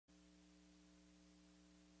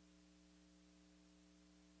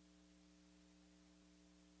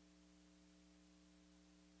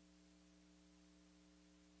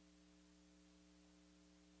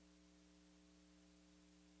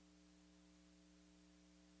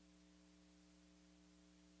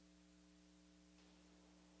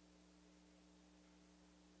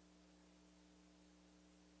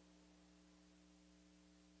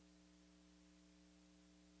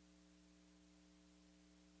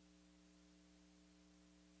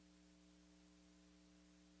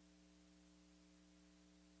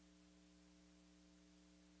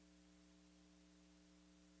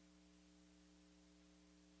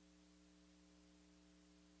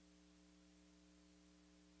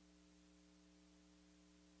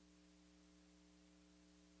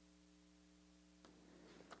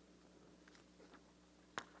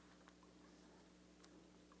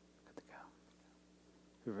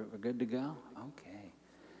We're good to go? Okay.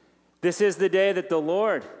 This is the day that the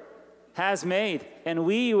Lord has made, and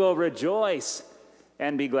we will rejoice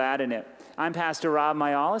and be glad in it. I'm Pastor Rob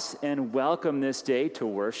Myalis, and welcome this day to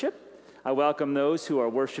worship. I welcome those who are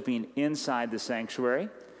worshiping inside the sanctuary,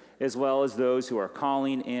 as well as those who are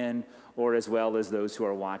calling in, or as well as those who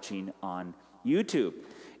are watching on YouTube.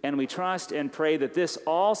 And we trust and pray that this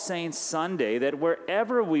All Saints Sunday, that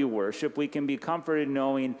wherever we worship, we can be comforted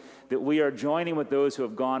knowing that we are joining with those who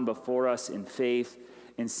have gone before us in faith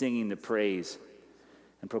in singing the praise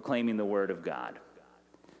and proclaiming the word of God.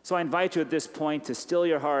 So I invite you at this point to still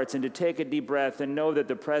your hearts and to take a deep breath and know that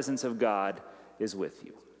the presence of God is with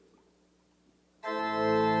you.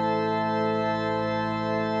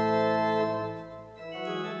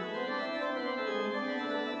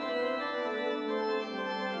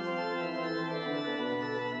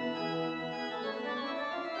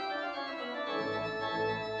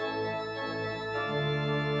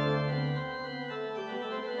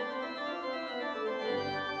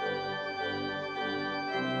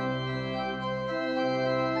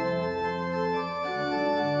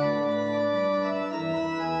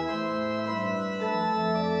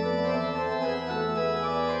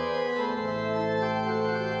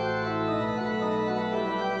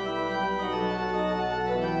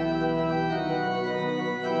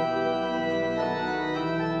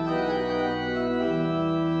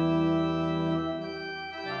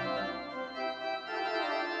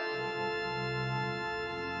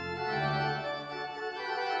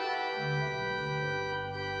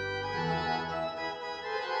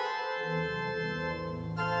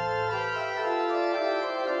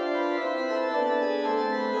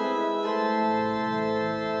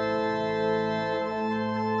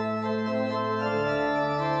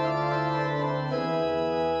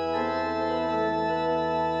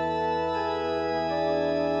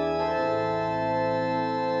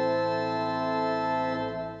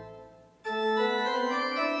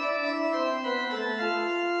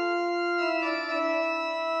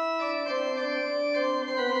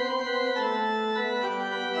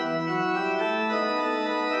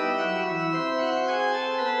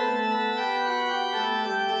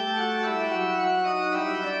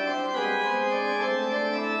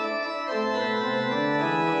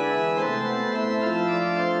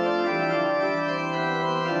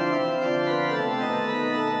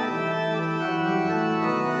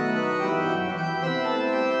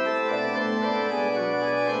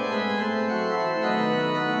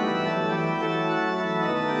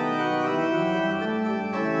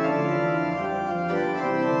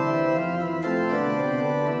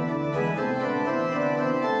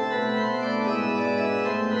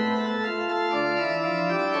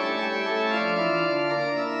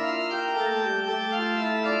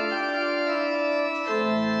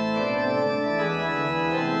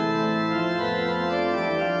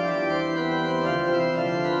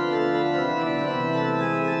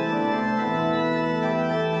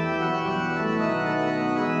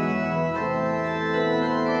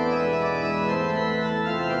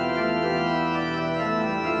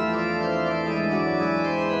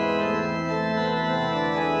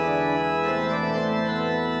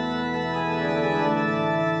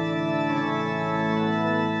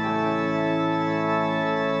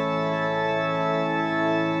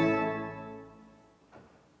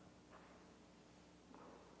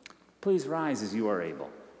 Please rise as you are able.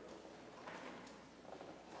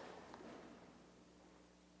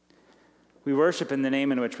 We worship in the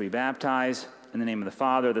name in which we baptize, in the name of the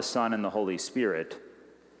Father, the Son, and the Holy Spirit.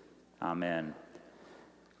 Amen.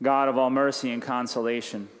 God of all mercy and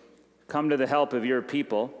consolation, come to the help of your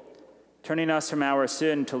people, turning us from our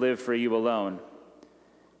sin to live for you alone.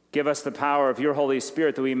 Give us the power of your Holy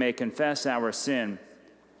Spirit that we may confess our sin,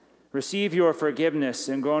 receive your forgiveness,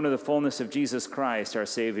 and grow into the fullness of Jesus Christ, our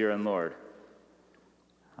Savior and Lord.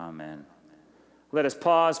 Amen. Let us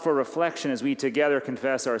pause for reflection as we together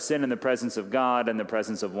confess our sin in the presence of God and the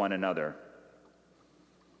presence of one another.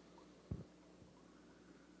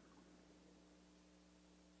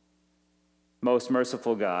 Most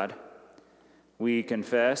merciful God, we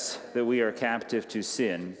confess that we are captive to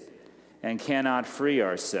sin and cannot free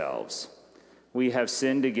ourselves. We have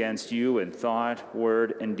sinned against you in thought,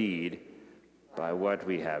 word, and deed, by what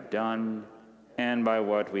we have done and by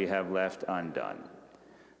what we have left undone.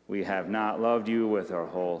 We have not loved you with our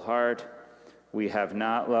whole heart. We have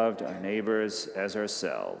not loved our neighbors as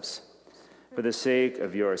ourselves. For the sake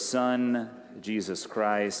of your Son, Jesus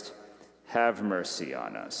Christ, have mercy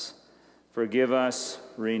on us. Forgive us,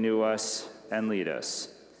 renew us, and lead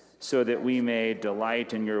us, so that we may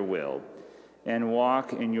delight in your will and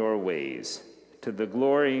walk in your ways, to the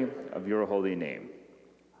glory of your holy name.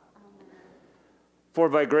 For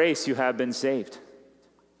by grace you have been saved.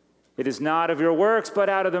 It is not of your works, but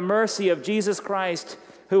out of the mercy of Jesus Christ,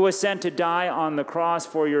 who was sent to die on the cross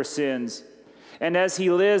for your sins. And as he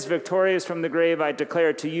lives victorious from the grave, I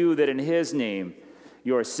declare to you that in his name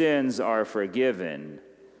your sins are forgiven.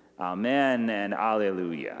 Amen and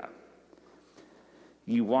alleluia.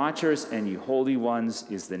 Ye watchers and ye holy ones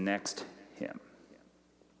is the next hymn.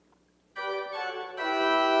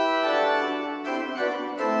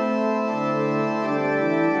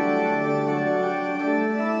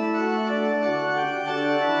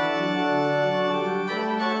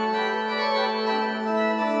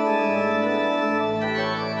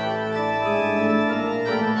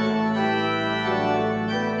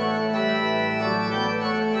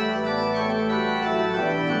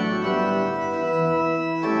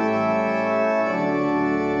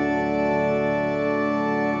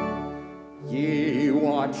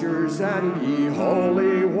 And ye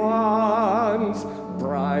holy ones,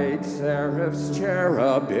 bright seraphs,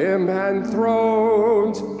 cherubim, and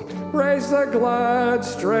thrones, raise the glad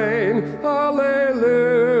strain,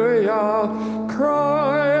 Alleluia.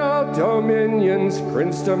 Cry out dominions,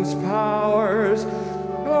 princedoms, powers,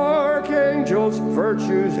 archangels,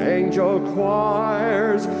 virtues, angel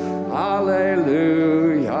choirs,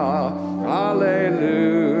 Alleluia,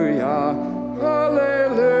 Alleluia,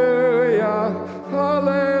 Alleluia,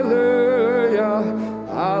 Alleluia,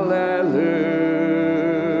 Alleluia.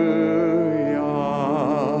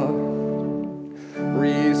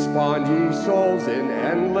 Respond, ye souls, in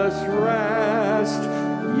endless rest,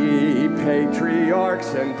 ye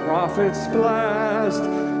patriarchs and prophets blessed.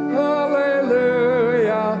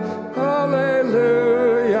 Alleluia,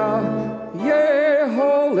 Alleluia. Yea,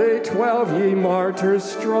 holy 12, ye martyrs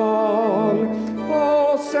strong,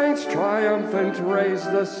 all saints triumphant raise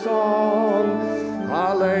the song.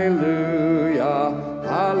 Alleluia,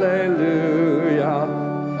 Alleluia,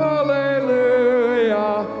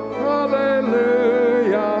 Alleluia,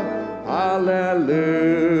 Alleluia, Alleluia.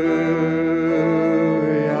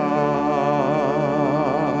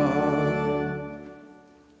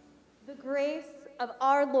 The grace of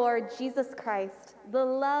our Lord Jesus Christ, the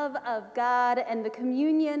love of God, and the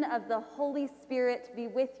communion of the Holy Spirit be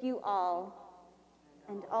with you all,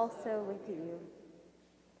 and also with you.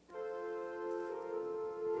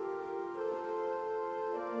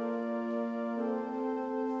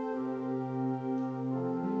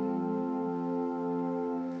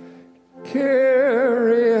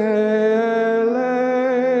 Kyrie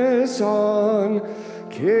eleison,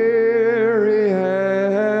 Kyrie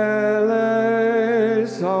eleison,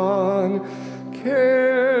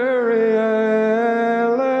 Kyrie eleison,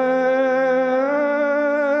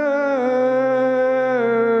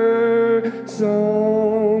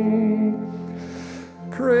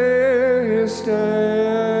 Christ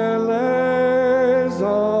eleison,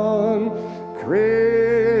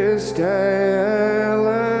 Christ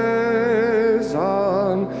eleison,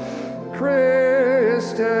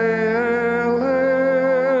 Christ eleison,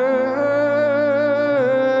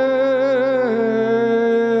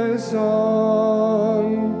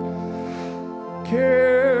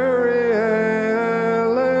 Kyrie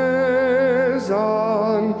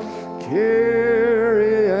eleison,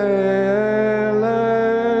 Kyrie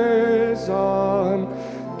eleison,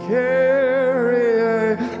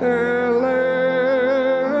 Kyrie eleison.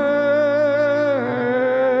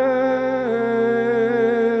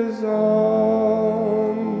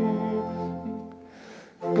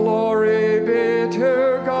 Glory be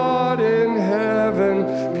to God in heaven,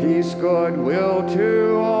 peace, goodwill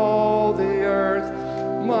to all the earth.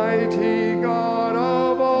 Mighty God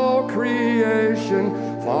of all creation,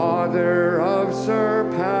 Father of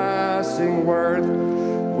surpassing worth,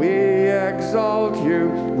 we exalt you,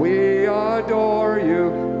 we adore you,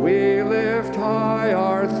 we lift high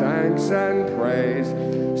our thanks and praise.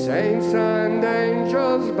 Saints and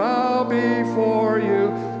angels bow before you,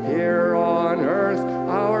 here on earth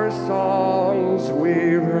our songs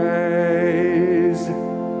we raise.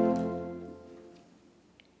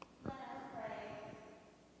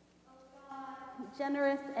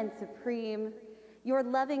 Generous and supreme, your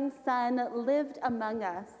loving Son lived among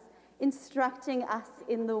us, instructing us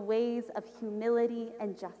in the ways of humility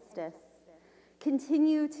and justice.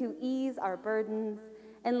 Continue to ease our burdens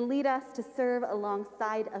and lead us to serve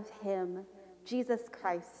alongside of him, Jesus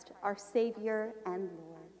Christ, our Savior and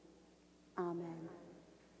Lord. Amen.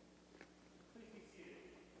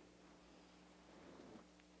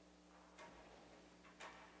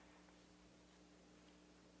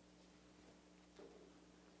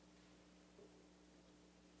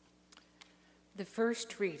 The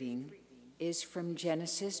first reading is from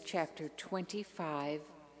Genesis chapter 25,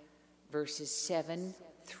 verses 7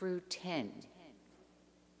 through 10.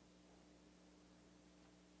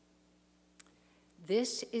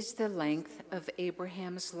 This is the length of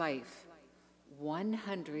Abraham's life,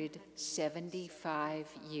 175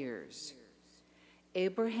 years.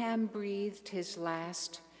 Abraham breathed his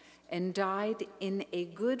last and died in a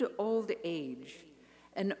good old age,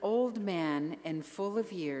 an old man and full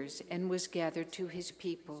of years, and was gathered to his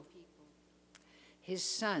people. His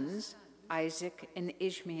sons, Isaac and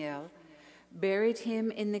Ishmael, buried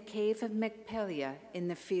him in the cave of Machpelah in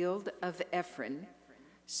the field of Ephron,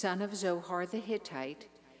 son of Zohar the Hittite,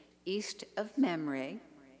 east of Mamre,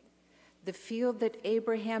 the field that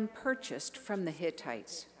Abraham purchased from the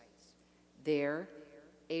Hittites. There,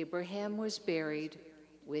 Abraham was buried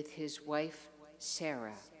with his wife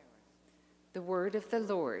Sarah. The word of the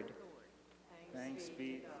Lord. Thanks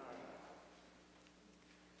be.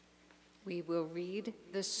 We will read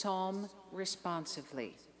the psalm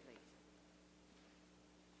responsively.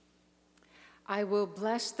 I will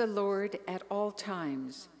bless the Lord at all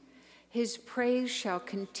times. His praise shall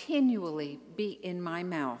continually be in my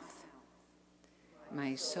mouth.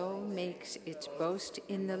 My soul makes its boast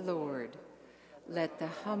in the Lord. Let the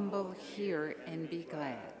humble hear and be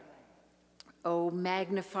glad. Oh,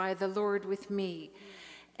 magnify the Lord with me,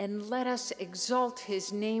 and let us exalt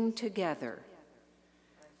his name together.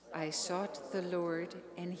 I sought the Lord,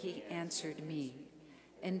 and he answered me,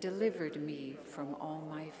 and delivered me from all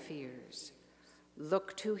my fears.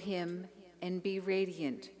 Look to him and be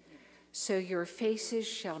radiant, so your faces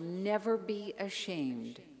shall never be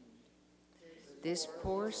ashamed. This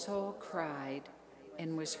poor soul cried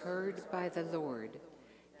and was heard by the Lord,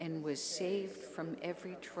 and was saved from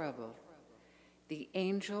every trouble. The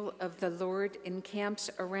angel of the Lord encamps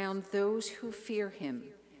around those who fear him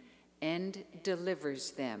and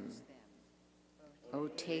delivers them. O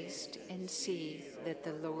taste and see that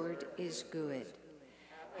the Lord is good.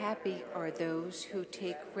 Happy are those who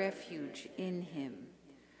take refuge in him.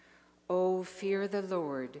 O fear the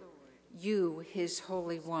Lord, you his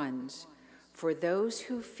holy ones, for those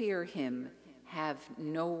who fear him have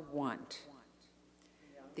no want.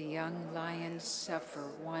 The young lions suffer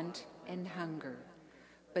want and hunger,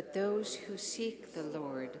 but those who seek the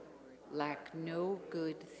Lord lack no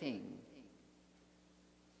good thing.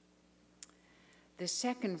 The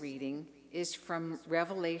second reading is from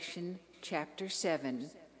Revelation chapter 7,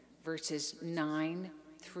 verses 9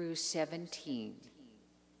 through 17.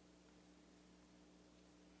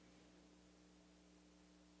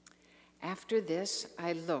 After this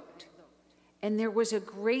I looked, and there was a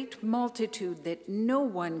great multitude that no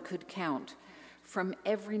one could count, from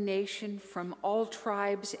every nation, from all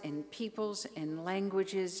tribes and peoples and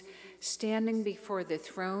languages, standing before the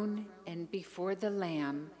throne and before the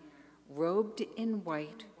Lamb, robed in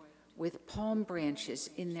white, with palm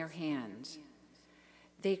branches in their hands.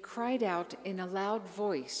 They cried out in a loud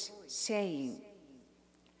voice, saying,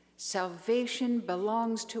 "Salvation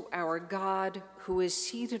belongs to our God, who is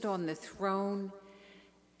seated on the throne,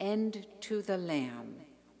 and to the Lamb."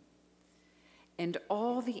 And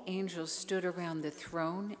all the angels stood around the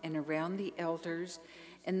throne and around the elders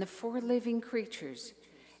and the four living creatures,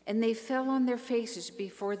 and they fell on their faces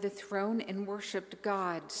before the throne and worshiped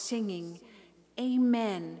God, singing,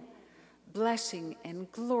 "Amen. Blessing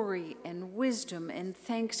and glory and wisdom and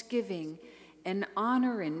thanksgiving and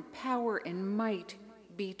honor and power and might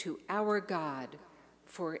be to our God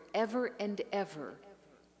forever and ever.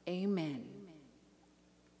 Amen."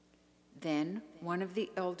 Then one of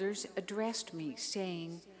the elders addressed me,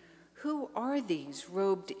 saying, "Who are these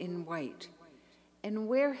robed in white, and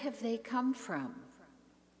where have they come from?"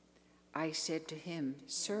 I said to him,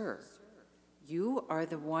 "Sir, you are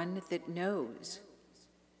the one that knows."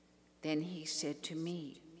 Then he said to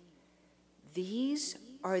me, "These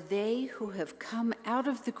are they who have come out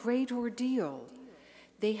of the great ordeal.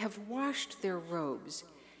 They have washed their robes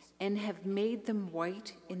and have made them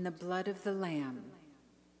white in the blood of the Lamb.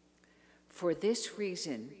 For this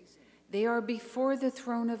reason, they are before the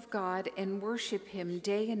throne of God and worship him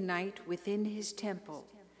day and night within his temple.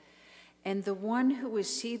 And the one who is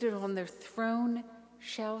seated on the throne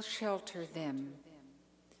shall shelter them.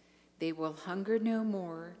 They will hunger no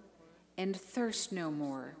more and thirst no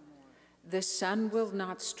more. The sun will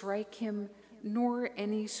not strike him, nor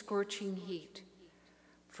any scorching heat.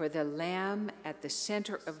 For the Lamb at the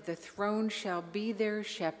center of the throne shall be their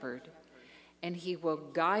shepherd, and he will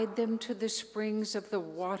guide them to the springs of the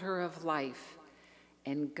water of life,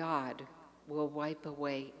 and God will wipe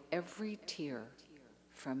away every tear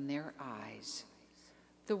from their eyes."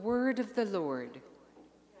 The word of the Lord.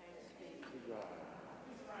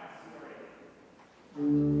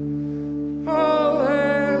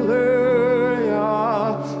 Hallelujah.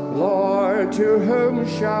 Lord, to whom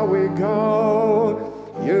shall we go?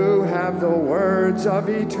 You have the words of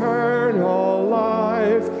eternal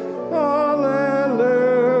life. Alleluia.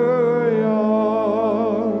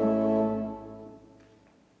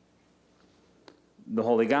 The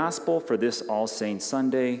Holy Gospel for this All Saints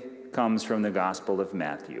Sunday comes from the Gospel of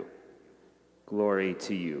Matthew. Glory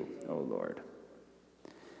to you, O Lord.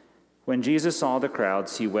 When Jesus saw the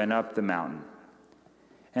crowds, he went up the mountain.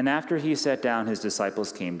 And after he sat down, his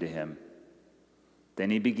disciples came to him. Then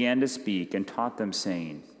he began to speak and taught them,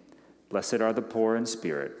 saying, Blessed are the poor in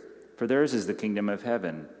spirit, for theirs is the kingdom of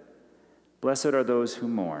heaven. Blessed are those who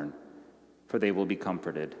mourn, for they will be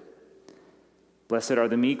comforted. Blessed are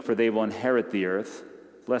the meek, for they will inherit the earth.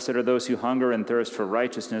 Blessed are those who hunger and thirst for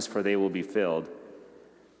righteousness, for they will be filled.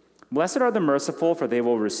 Blessed are the merciful, for they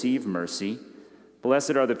will receive mercy.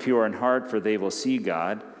 Blessed are the pure in heart, for they will see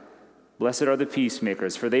God. Blessed are the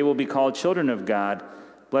peacemakers, for they will be called children of God.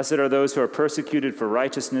 Blessed are those who are persecuted for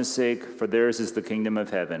righteousness' sake, for theirs is the kingdom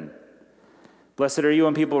of heaven. Blessed are you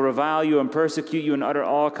when people revile you and persecute you and utter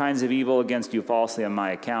all kinds of evil against you falsely on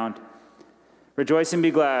my account. Rejoice and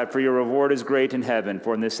be glad, for your reward is great in heaven,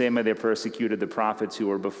 for in the same way they persecuted the prophets who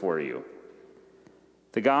were before you.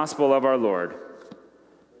 The gospel of our Lord.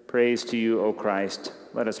 Praise to you, O Christ.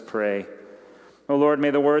 Let us pray. O Lord,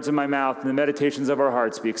 may the words of my mouth and the meditations of our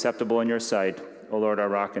hearts be acceptable in your sight, O Lord, our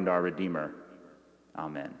rock and our redeemer.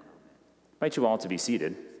 Amen. I invite you all to be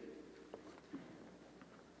seated.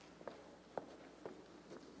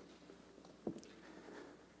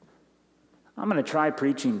 I'm going to try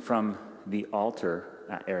preaching from the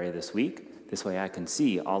altar area this week. This way I can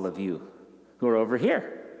see all of you who are over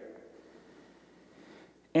here.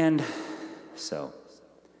 And so,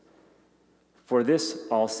 for this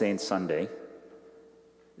All Saints Sunday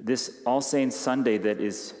that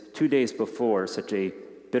is 2 days before such a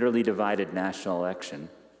bitterly divided national election,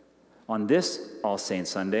 on this All Saints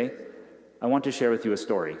Sunday, I want to share with you a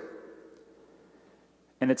story.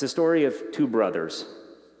 And it's a story of two brothers.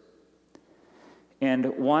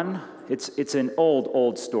 And one, it's an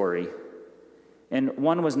old story. And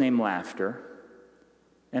one was named Laughter,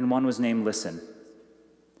 and one was named Listen.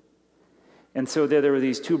 And so there were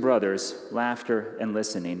these two brothers, Laughter and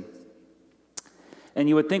Listening. And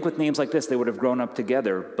you would think with names like this, they would have grown up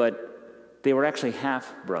together, but they were actually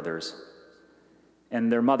half-brothers.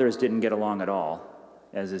 And their mothers didn't get along at all,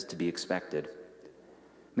 as is to be expected. I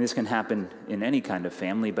mean, this can happen in any kind of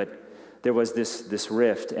family, but there was this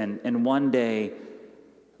rift. And one day,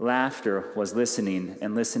 Laughter was listening,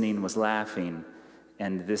 and Listening was laughing.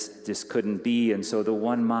 And this couldn't be, and so the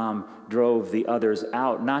one mom drove the others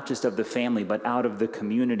out, not just of the family, but out of the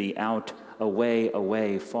community, out,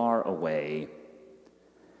 away, far away.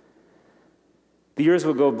 The years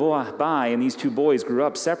would go by, and these two boys grew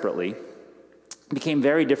up separately, became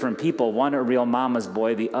very different people, one a real mama's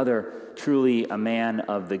boy, the other truly a man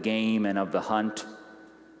of the game and of the hunt,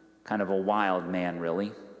 kind of a wild man,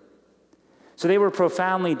 really. So they were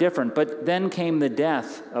profoundly different, but then came the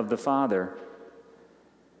death of the father.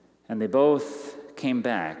 And they both came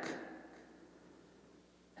back.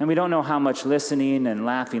 And we don't know how much listening and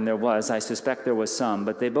laughing there was. I suspect there was some,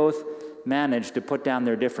 but they both managed to put down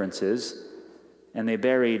their differences, and they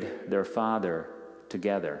buried their father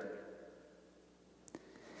together.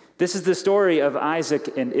 This is the story of Isaac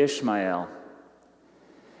and Ishmael.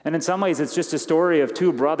 And in some ways, it's just a story of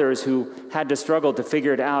two brothers who had to struggle to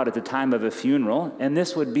figure it out at the time of a funeral, and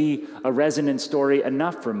this would be a resonant story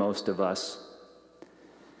enough for most of us.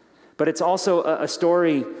 But it's also a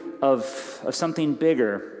story of something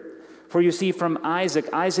bigger. For you see, from Isaac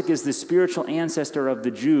is the spiritual ancestor of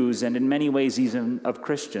the Jews, and in many ways even of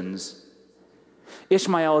Christians.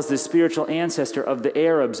 Ishmael is the spiritual ancestor of the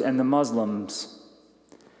Arabs and the Muslims.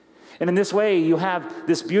 And in this way, you have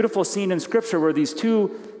this beautiful scene in Scripture where these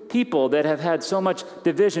two people that have had so much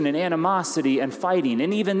division and animosity and fighting,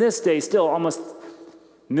 and even this day, still almost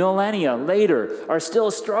millennia later, are still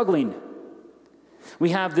struggling.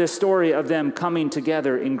 We have this story of them coming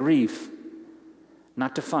together in grief,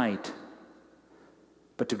 not to fight,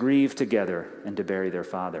 but to grieve together and to bury their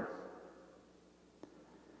father.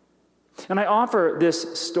 And I offer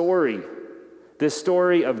this story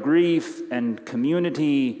of grief and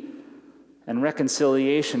community and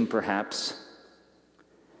reconciliation, perhaps,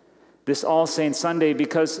 this All Saints Sunday,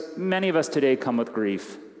 because many of us today come with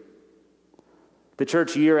grief. The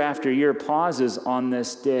church year after year pauses on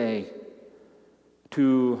this day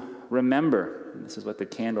to remember, this is what the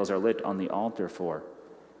candles are lit on the altar for,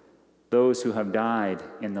 those who have died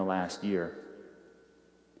in the last year.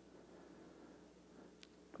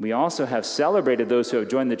 We also have celebrated those who have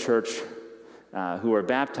joined the church who are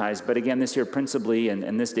baptized. But again, this year principally,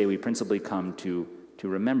 and this day, we principally come to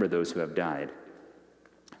remember those who have died.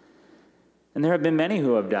 And there have been many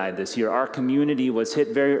who have died this year. Our community was hit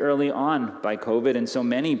very early on by COVID, and so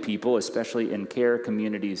many people, especially in care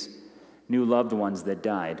communities, knew loved ones that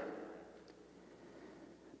died.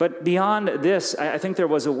 But beyond this, I think there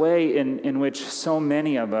was a way in which so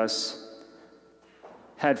many of us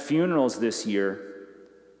had funerals this year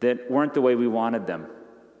that weren't the way we wanted them.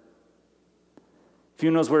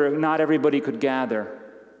 Funerals where not everybody could gather,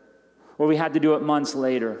 or we had to do it months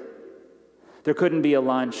later. There couldn't be a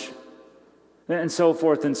lunch, and so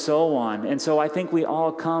forth and so on. And so I think we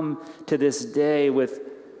all come to this day with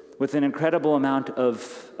an incredible amount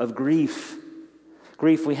of grief.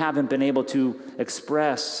 Grief we haven't been able to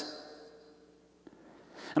express.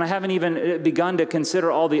 And I haven't even begun to consider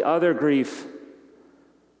all the other grief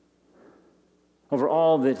over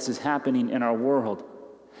all that is happening in our world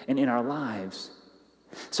and in our lives.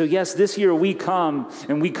 So yes, this year we come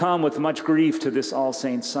with much grief to this All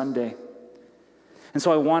Saints Sunday. And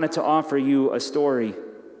so I wanted to offer you a story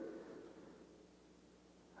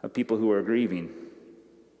of people who are grieving,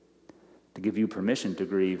 to give you permission to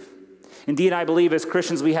grieve. Indeed, I believe as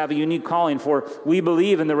Christians we have a unique calling, for we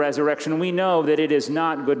believe in the resurrection. We know that it is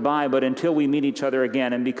not goodbye, but until we meet each other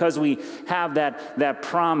again. And because we have that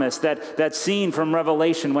promise, that scene from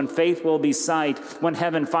Revelation when faith will be sight, when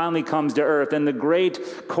heaven finally comes to earth, and the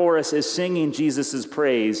great chorus is singing Jesus'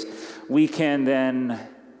 praise, we can then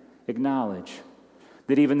acknowledge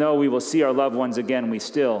that even though we will see our loved ones again, we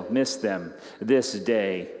still miss them this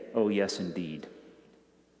day. Oh, yes, indeed.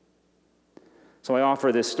 So I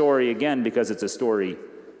offer this story again because it's a story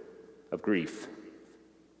of grief.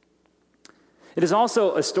 It is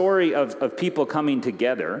also a story of people coming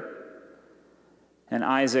together. And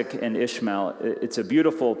Isaac and Ishmael, it's a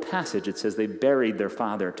beautiful passage. It says they buried their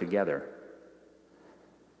father together.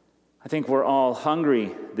 I think we're all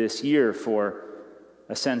hungry this year for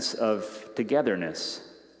a sense of togetherness,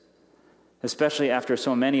 especially after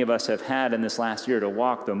so many of us have had in this last year to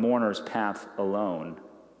walk the mourner's path alone.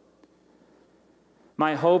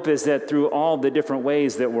 My hope is that through all the different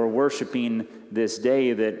ways that we're worshiping this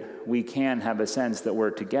day, that we can have a sense that we're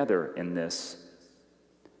together in this.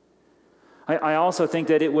 I also think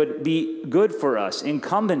that it would be good for us,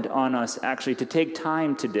 incumbent on us actually, to take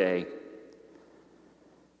time today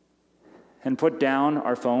and put down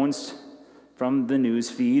our phones from the news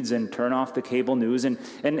feeds and turn off the cable news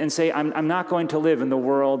and say, I'm not going to live in the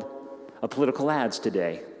world of political ads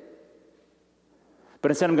today. But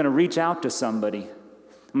instead I'm going to reach out to somebody.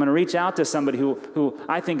 I'm going to reach out to somebody who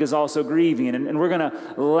I think is also grieving, and we're going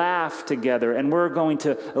to laugh together, and we're going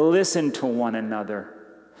to listen to one another.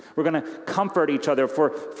 We're going to comfort each other,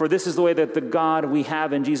 for this is the way that the God we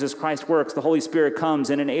have in Jesus Christ works. The Holy Spirit comes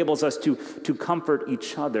and enables us to comfort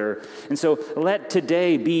each other. And so let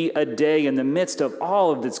today be a day in the midst of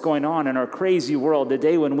all of that's going on in our crazy world, a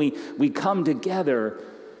day when we come together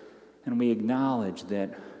and we acknowledge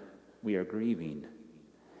that we are grieving,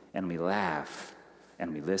 and we laugh,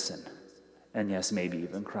 and we listen, and yes, maybe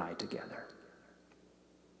even cry together.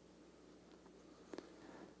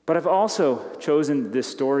 But I've also chosen this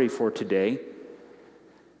story for today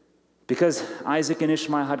because Isaac and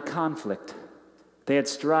Ishmael had conflict. They had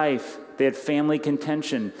strife. They had family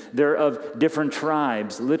contention. They're of different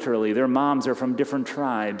tribes, literally. Their moms are from different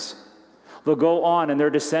tribes. They'll go on, and their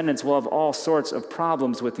descendants will have all sorts of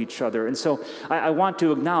problems with each other. And so I want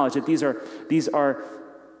to acknowledge that these are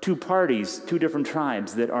two parties, two different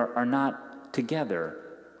tribes that are not together.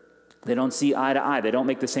 They don't see eye to eye. They don't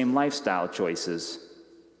make the same lifestyle choices.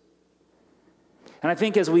 And I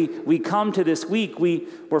think as we come to this week,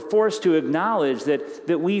 we're forced to acknowledge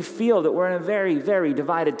that we feel that we're in a very, very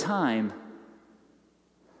divided time.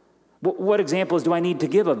 What examples do I need to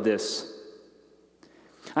give of this?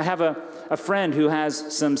 I have a friend who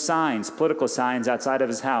has some signs, political signs, outside of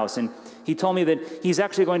his house, and he told me that he's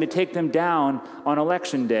actually going to take them down on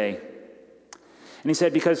election day. And he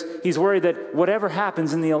said because he's worried that whatever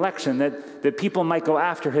happens in the election, that people might go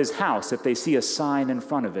after his house if they see a sign in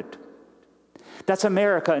front of it. That's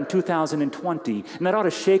America in 2020, and that ought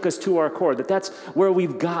to shake us to our core, that's where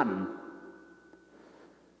we've gotten.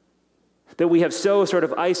 That we have so sort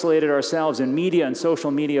of isolated ourselves in media and social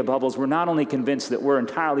media bubbles, we're not only convinced that we're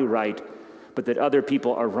entirely right, but that other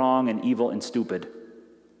people are wrong and evil and stupid.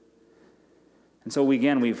 And so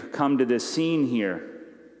we've come to this scene here.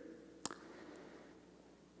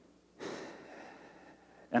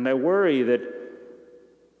 And I worry that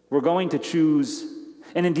we're going to choose,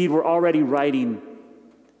 and indeed we're already writing,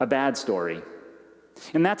 a bad story.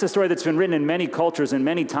 And that's a story that's been written in many cultures and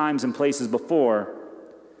many times and places before,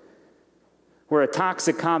 We're a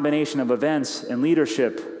toxic combination of events and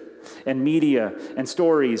leadership and media and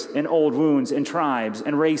stories and old wounds and tribes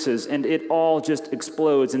and races, and it all just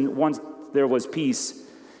explodes. And once there was peace,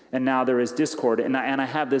 and now there is discord. And I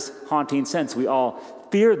have this haunting sense we all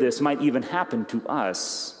fear this might even happen to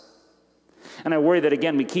us. And I worry that,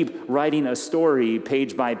 again, we keep writing a story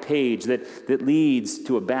page by page that leads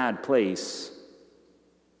to a bad place.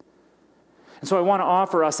 And so I want to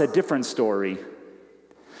offer us a different story.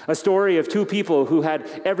 A story of two people who had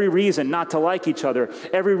every reason not to like each other,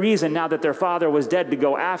 every reason now that their father was dead to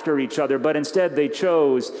go after each other, but instead they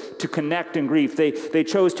chose to connect in grief. They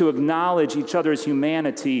chose to acknowledge each other's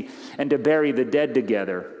humanity and to bury the dead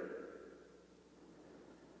together.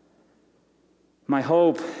 My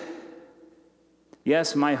hope,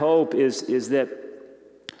 yes, my hope is that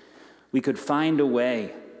we could find a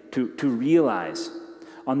way to realize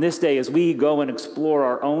on this day as we go and explore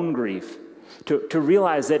our own grief, to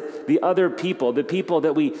realize that the other people, the people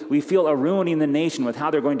that we feel are ruining the nation with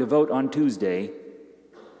how they're going to vote on Tuesday,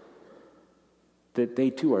 that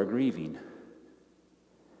they too are grieving.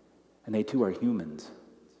 And they too are humans.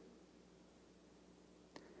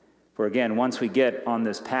 For again, once we get on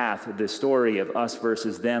this path, this story of us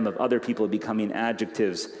versus them, of other people becoming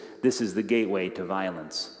adjectives, this is the gateway to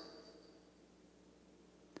violence.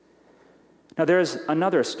 Now there's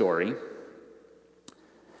another story.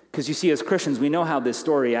 Because you see, as Christians, we know how this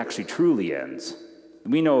story actually truly ends.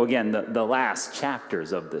 We know, again, the last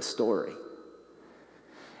chapters of this story.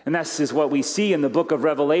 And this is what we see in the book of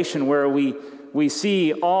Revelation, where we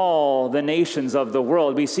see all the nations of the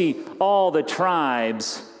world. We see all the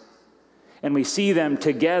tribes, and we see them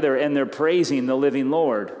together, and they're praising the living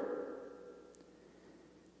Lord.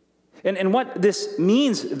 And what this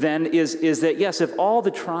means then is that, yes, if all the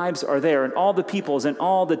tribes are there and all the peoples and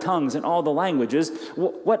all the tongues and all the languages,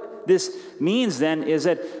 what this means then is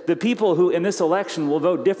that the people who in this election will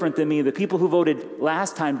vote different than me, the people who voted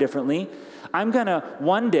last time differently, I'm going to,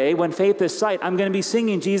 one day when faith is sight, I'm going to be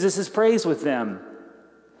singing Jesus' praise with them.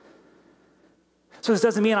 So this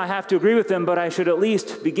doesn't mean I have to agree with them, but I should at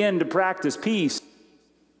least begin to practice peace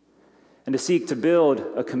and to seek to build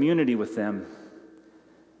a community with them.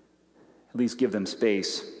 At least give them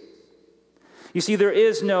space. You see, there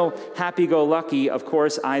is no happy-go-lucky. Of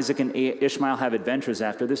course, Isaac and Ishmael have adventures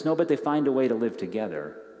after this. No, but they find a way to live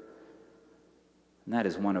together. And that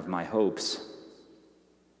is one of my hopes.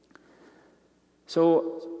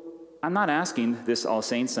 So I'm not asking this All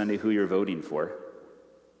Saints Sunday who you're voting for.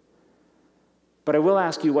 But I will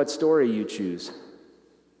ask you what story you choose.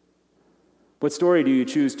 What story do you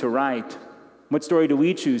choose to write? What story do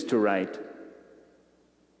we choose to write?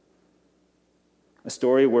 A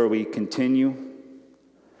story where we continue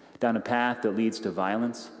down a path that leads to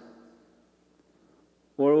violence?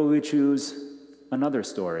 Or will we choose another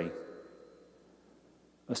story?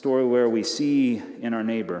 A story where we see in our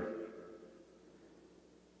neighbor,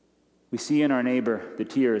 the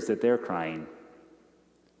tears that they're crying,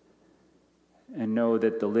 and know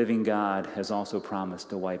that the living God has also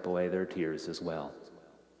promised to wipe away their tears as well.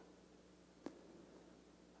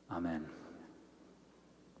 Amen.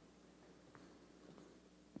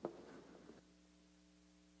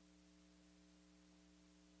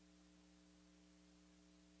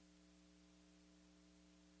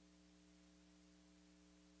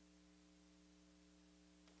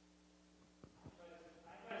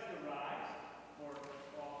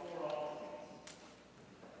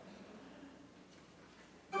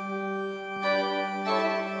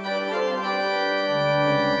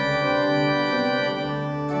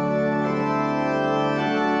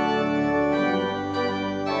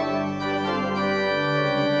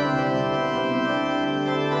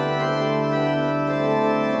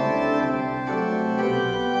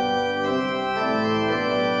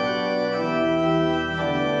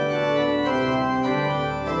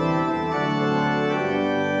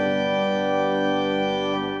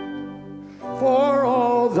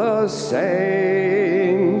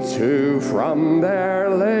 Saints who from their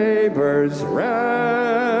labors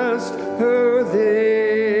rest, who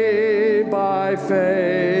thee by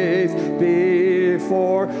faith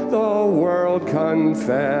before the world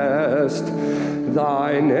confessed,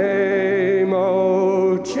 thy name,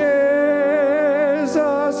 O Jesus,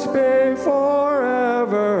 be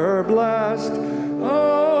forever blessed.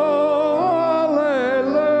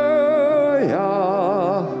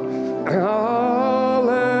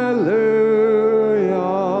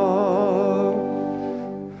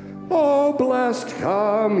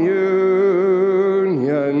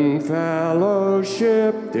 Communion,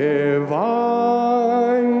 fellowship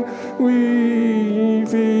divine, we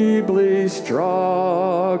feebly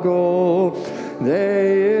struggle,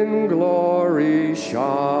 they in glory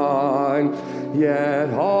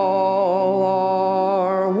all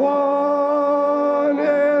are one,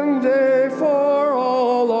 and they for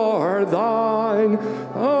all are thine.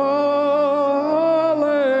 Alleluia,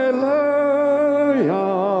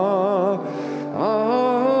 alleluia.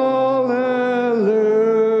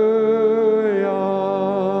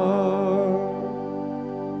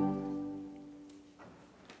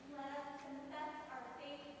 Let us confess our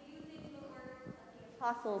faith using the words of the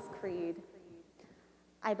Apostles' Creed.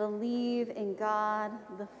 I believe in God,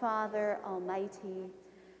 the Father Almighty,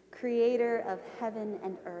 creator of heaven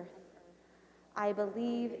and earth. I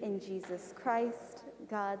believe in Jesus Christ,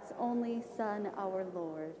 God's only Son, our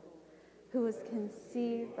Lord, who was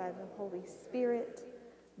conceived by the Holy Spirit,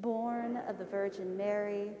 born of the Virgin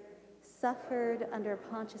Mary, suffered under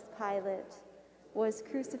Pontius Pilate, was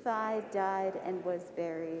crucified, died, and was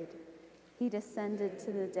buried. He descended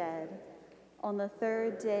to the dead. On the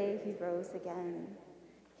third day he rose again.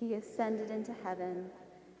 He ascended into heaven,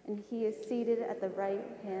 and he is seated at the right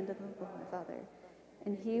hand of the Father,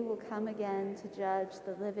 and he will come again to judge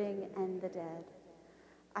the living and the dead.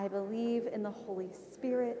 I believe in the Holy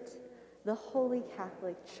Spirit, the Holy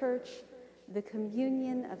Catholic Church, the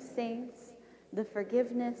communion of saints, the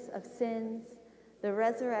forgiveness of sins, the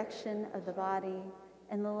resurrection of the body,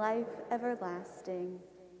 and the life everlasting.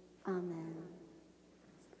 Amen.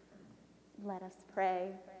 Let us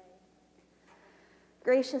pray.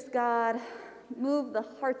 Gracious God, move the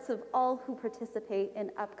hearts of all who participate in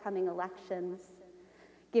upcoming elections.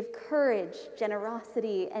 Give courage,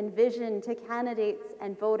 generosity, and vision to candidates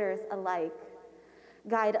and voters alike.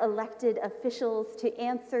 Guide elected officials to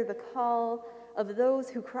answer the call of those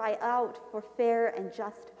who cry out for fair and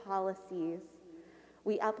just policies.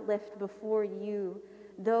 We uplift before you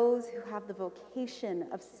those who have the vocation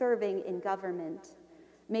of serving in government.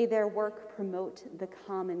 May their work promote the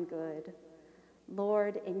common good.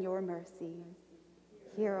 Lord, in your mercy,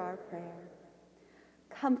 hear our prayer.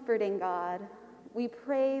 Comforting God, we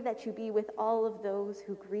pray that you be with all of those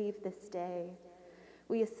who grieve this day.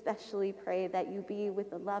 We especially pray that you be with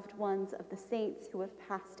the loved ones of the saints who have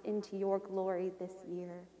passed into your glory this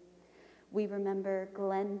year. We remember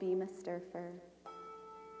Glenn B. Mustafer,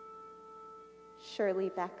 Shirley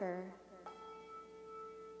Becker,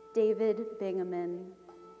 David Bingaman,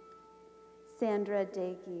 Sandra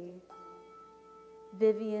Dagey,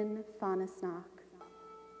 Vivian Fonisnock,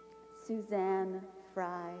 Suzanne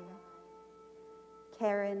Fry,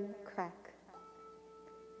 Karen Kreck,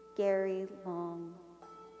 Gary Long,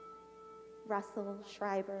 Russell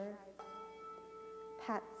Schreiber,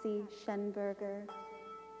 Patsy Schenberger,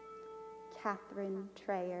 Catherine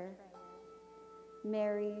Trayer,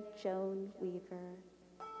 Mary Joan Weaver,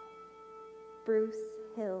 Bruce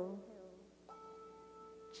Hill,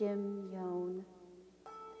 Jim Yone,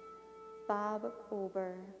 Bob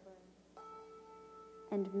Ober,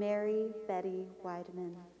 and Mary Betty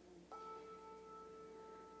Weidman.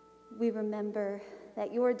 We remember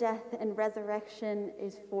that your death and resurrection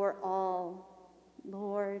is for all.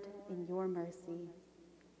 Lord, in your mercy,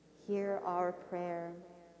 hear our prayer.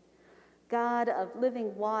 God of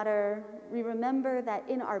living water, we remember that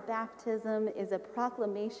in our baptism is a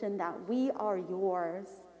proclamation that we are yours.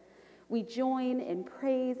 We join in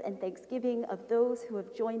praise and thanksgiving of those who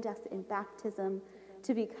have joined us in baptism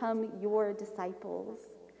to become your disciples.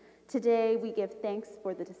 Today, we give thanks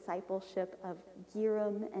for the discipleship of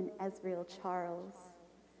Giram and Ezreal Charles,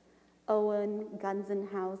 Owen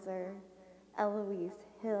Gunzenhauser, Eloise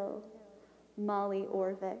Hill, Molly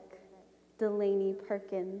Orvik, Delaney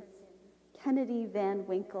Perkins, Kennedy Van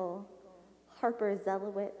Winkle, Harper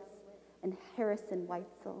Zelowitz, and Harrison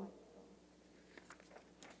Weitzel.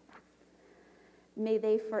 May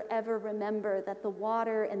they forever remember that the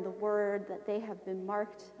water and the word that they have been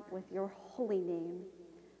marked with your holy name.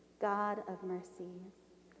 God of mercy,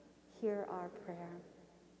 hear our prayer.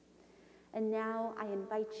 And now I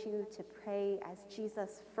invite you to pray as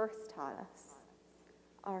Jesus first taught us.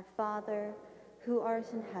 Our Father, who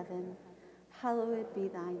art in heaven, hallowed be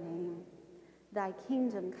thy name. Thy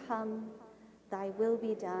kingdom come, thy will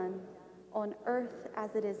be done, on earth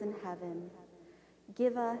as it is in heaven.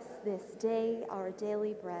 Give us this day our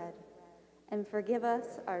daily bread, and forgive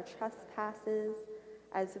us our trespasses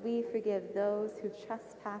as we forgive those who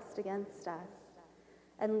trespass against us.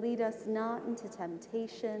 And lead us not into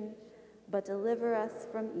temptation, but deliver us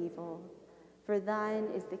from evil. For thine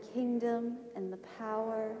is the kingdom and the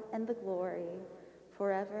power and the glory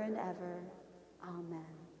forever and ever. Amen.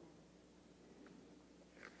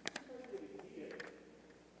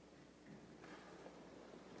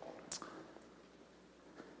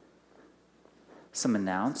 Some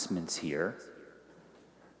announcements here.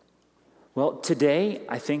 Well, today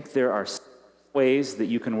I think there are ways that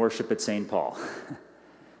you can worship at St. Paul.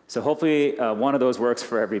 So hopefully one of those works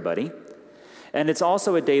for everybody. And it's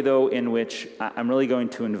also a day, though, in which I'm really going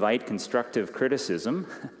to invite constructive criticism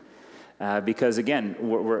because, again,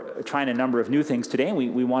 we're trying a number of new things today, and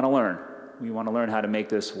we want to learn. We want to learn how to make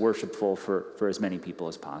this worshipful for as many people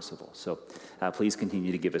as possible. So please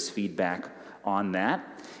continue to give us feedback on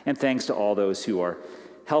that. And thanks to all those who are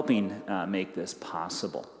helping make this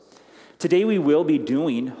possible. Today we will be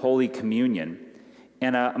doing Holy Communion.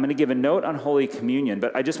 And I'm going to give a note on Holy Communion,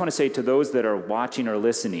 but I just want to say to those that are watching or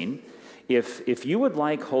listening, if you would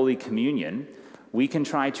like Holy Communion, we can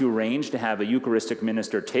try to arrange to have a Eucharistic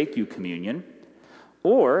minister take you communion,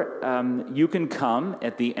 or you can come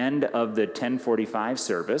at the end of the 10:45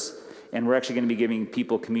 service, and we're actually going to be giving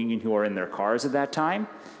people communion who are in their cars at that time,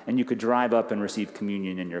 and you could drive up and receive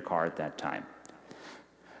communion in your car at that time.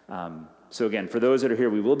 So again, for those that are here,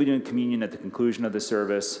 we will be doing communion at the conclusion of the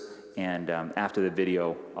service, and after the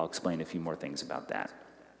video, I'll explain a few more things about that.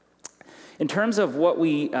 In terms of what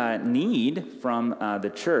we need from the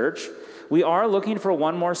church, we are looking for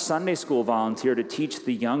one more Sunday school volunteer to teach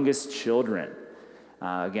the youngest children.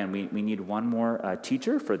 Again, we need one more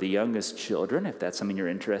teacher for the youngest children. If that's something you're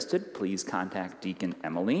interested, please contact Deacon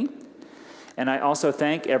Emily. And I also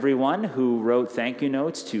thank everyone who wrote thank you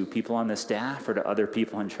notes to people on the staff or to other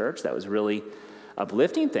people in church. That was really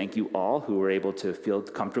uplifting. Thank you all who were able to feel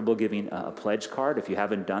comfortable giving a pledge card. If you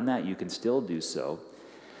haven't done that, you can still do so.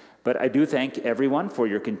 But I do thank everyone for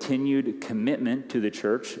your continued commitment to the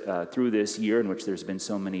church through this year in which there's been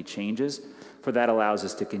so many changes, for that allows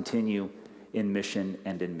us to continue in mission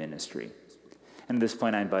and in ministry. And at this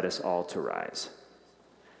point, I invite us all to rise.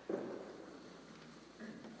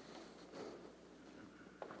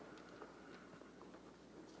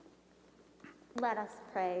 Let us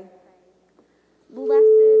pray.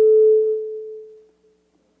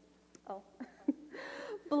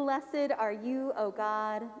 Blessed are you, O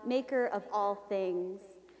God, maker of all things.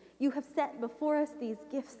 You have set before us these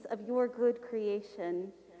gifts of your good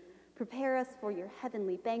creation. Prepare us for your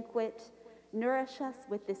heavenly banquet, nourish us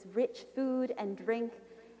with this rich food and drink,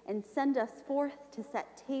 and send us forth to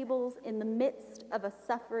set tables in the midst of a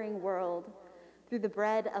suffering world. Through the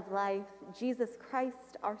bread of life, Jesus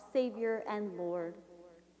Christ, our Savior and Lord.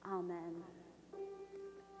 Amen.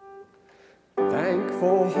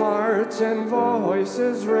 Thankful hearts and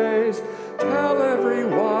voices raise, tell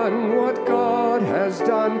everyone what God has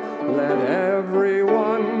done. Let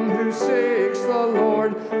everyone who seeks the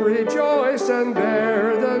Lord rejoice and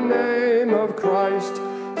bear the name of Christ.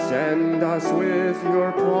 Send us with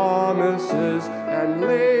your promises and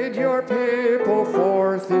lead your people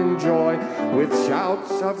forth in joy with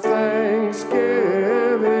shouts of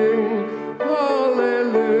thanksgiving.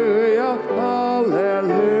 Hallelujah,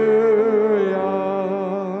 hallelujah.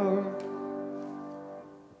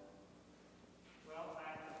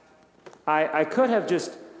 I could have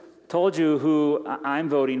just told you who I'm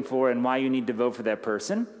voting for and why you need to vote for that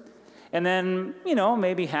person. And then,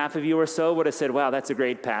 maybe half of you or so would have said, wow, that's a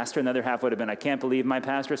great pastor. Another half would have been, I can't believe my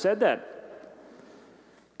pastor said that.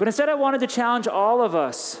 But instead, I wanted to challenge all of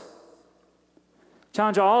us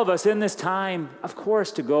in this time, of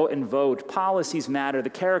course, to go and vote. Policies matter. The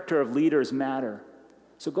character of leaders matter.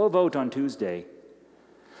 So go vote on Tuesday.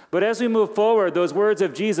 But as we move forward, those words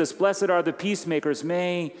of Jesus, blessed are the peacemakers,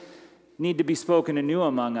 may need to be spoken anew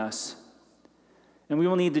among us. And we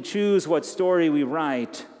will need to choose what story we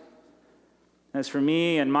write. As for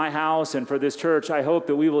me and my house and for this church, I hope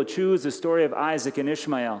that we will choose the story of Isaac and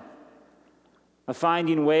Ishmael, of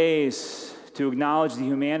finding ways to acknowledge the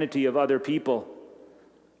humanity of other people,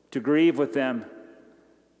 to grieve with them,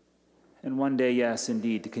 and one day, yes,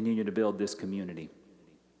 indeed, to continue to build this community.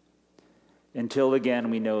 Until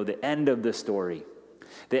again, we know the end of the story.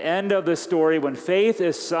 The end of the story when faith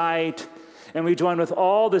is sight, and we join with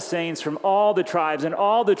all the saints from all the tribes and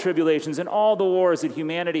all the tribulations and all the wars that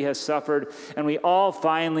humanity has suffered, and we all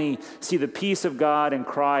finally see the peace of God and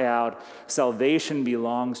cry out, salvation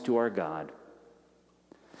belongs to our God.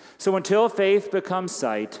 So until faith becomes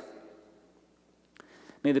sight,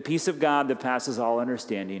 may the peace of God that passes all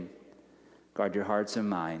understanding guard your hearts and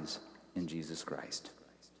minds in Jesus Christ.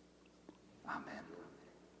 Amen.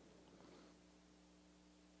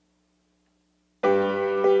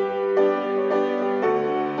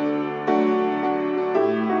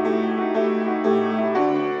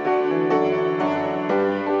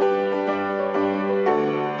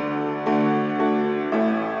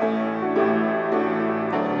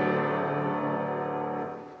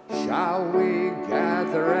 Shall we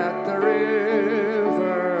gather at the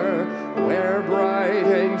river where bright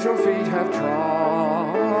angel feet have trod?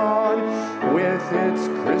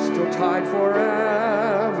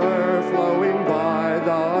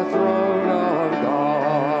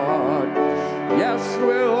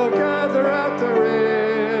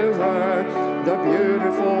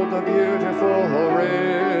 beautiful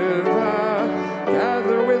river.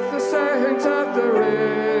 Gather with the saints at the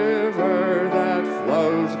river that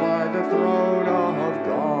flows by the throne of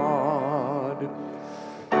God.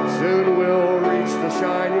 Soon we'll reach the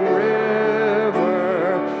shining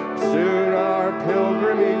river. Soon our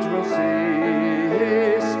pilgrimage will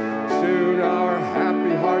cease. Soon our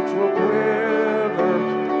happy hearts will quiver.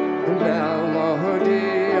 The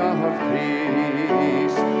melody of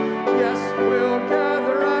peace. Yes, we'll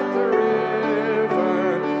gather at the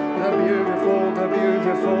river, the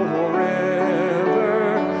beautiful river.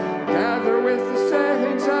 Gather with the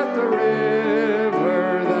saints at the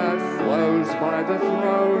river that flows by the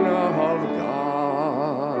throne of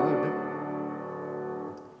God.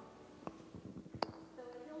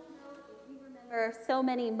 So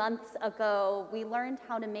many months ago, we learned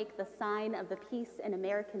how to make the sign of the peace in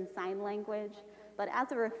American Sign Language, but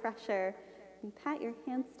as a refresher, you pat your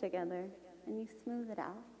hands together and you smooth it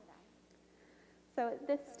out. So at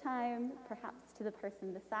this time, perhaps to the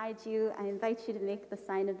person beside you, I invite you to make the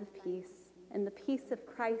sign of the peace, and the peace of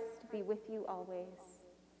Christ be with you always,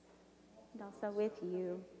 and also with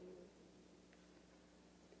you.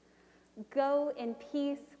 Go in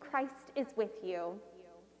peace, Christ is with you.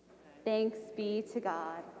 Thanks be to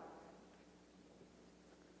God.